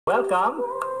Welcome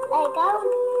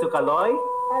to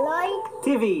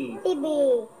KaloyTV.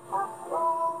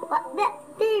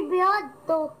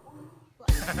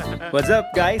 What's up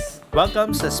guys?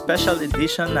 Welcome sa special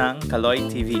edition ng Kaloy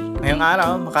TV. Ngayong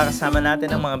araw, makakasama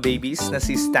natin ang mga babies na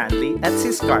si Stanley at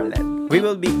si Scarlett. We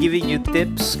will be giving you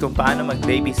tips kung paano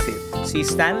mag-babysit. Si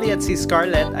Stanley at si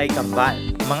Scarlett ay kambal.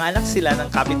 Mga anak sila ng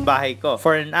kapitbahay ko.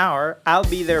 For an hour, I'll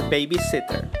be their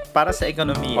babysitter. Para sa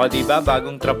ekonomiya. O diba,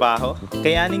 bagong trabaho?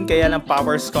 Kayanin kaya ng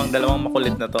powers ko ang dalawang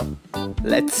makulit na to?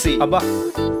 Let's see. Aba,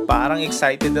 parang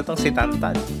excited na tong si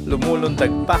Tantan.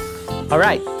 Lumulundag pa.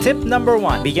 Alright, tip number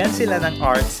 1. Bigyan sila ng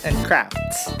arts and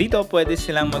crafts. Dito pwede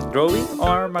silang mag-drawing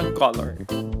or mag-color.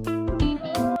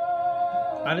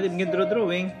 Ano din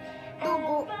mag-drawing?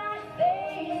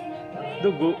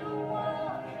 Dugo.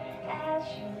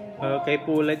 Okay,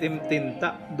 pulit yung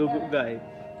tinta. Dugo, guys.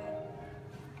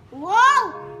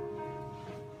 Wow!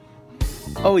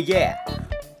 Oh yeah!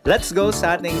 Let's go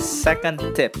sa ating second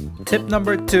tip. Tip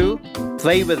number 2,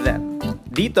 play with them.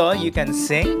 Dito, you can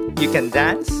sing, you can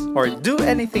dance, or do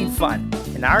anything fun.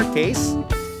 In our case,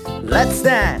 let's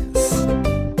dance!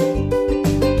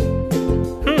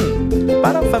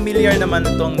 Parang familiar naman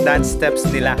itong dance steps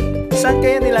nila. Saan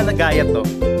kaya nila nagaya to?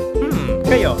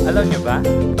 Kayo, alam nyo ba?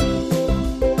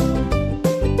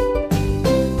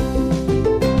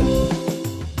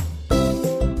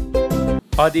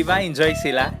 O, diba? Enjoy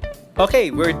sila?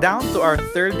 Okay, we're down to our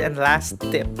third and last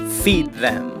tip. Feed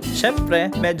them.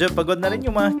 Siyempre, medyo pagod na rin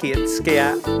yung mga kids,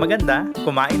 kaya maganda,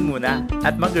 kumain muna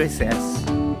at mag-recess.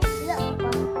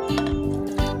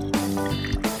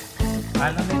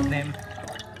 Ano nickname?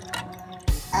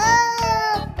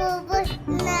 Pupus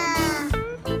na.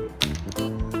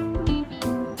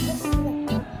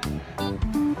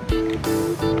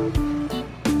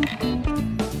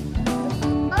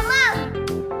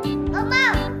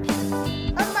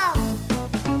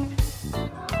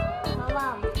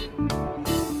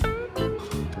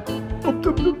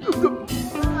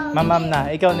 Mamam na.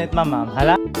 Ikaw net mamam.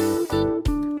 Hala?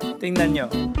 Tingnan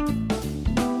nyo.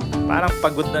 Parang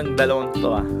pagod ng dalawang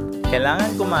to ah.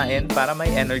 Kailangan kumain para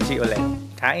may energy ulit.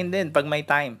 Kain din pag may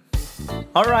time.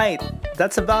 Alright,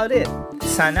 that's about it.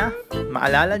 Sana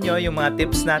maalala nyo yung mga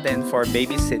tips natin for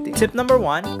babysitting. Tip number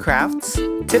 1, crafts.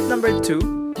 Tip number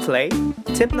 2, play.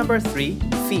 Tip number 3,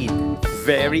 feed.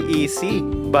 Very easy,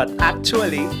 but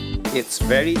actually, it's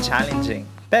very challenging.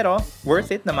 Pero,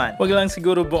 worth it naman. Wag lang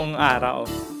siguro buong araw.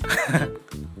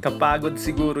 Kapagod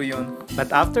siguro yun.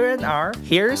 But after an hour,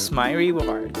 here's my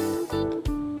reward.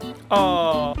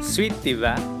 Oh, sweet,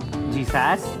 diba?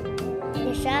 Jesus?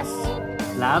 Jesus.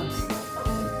 Labs?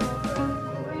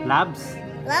 Labs?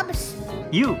 Loves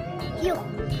You. you.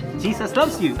 Jesus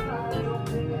loves you.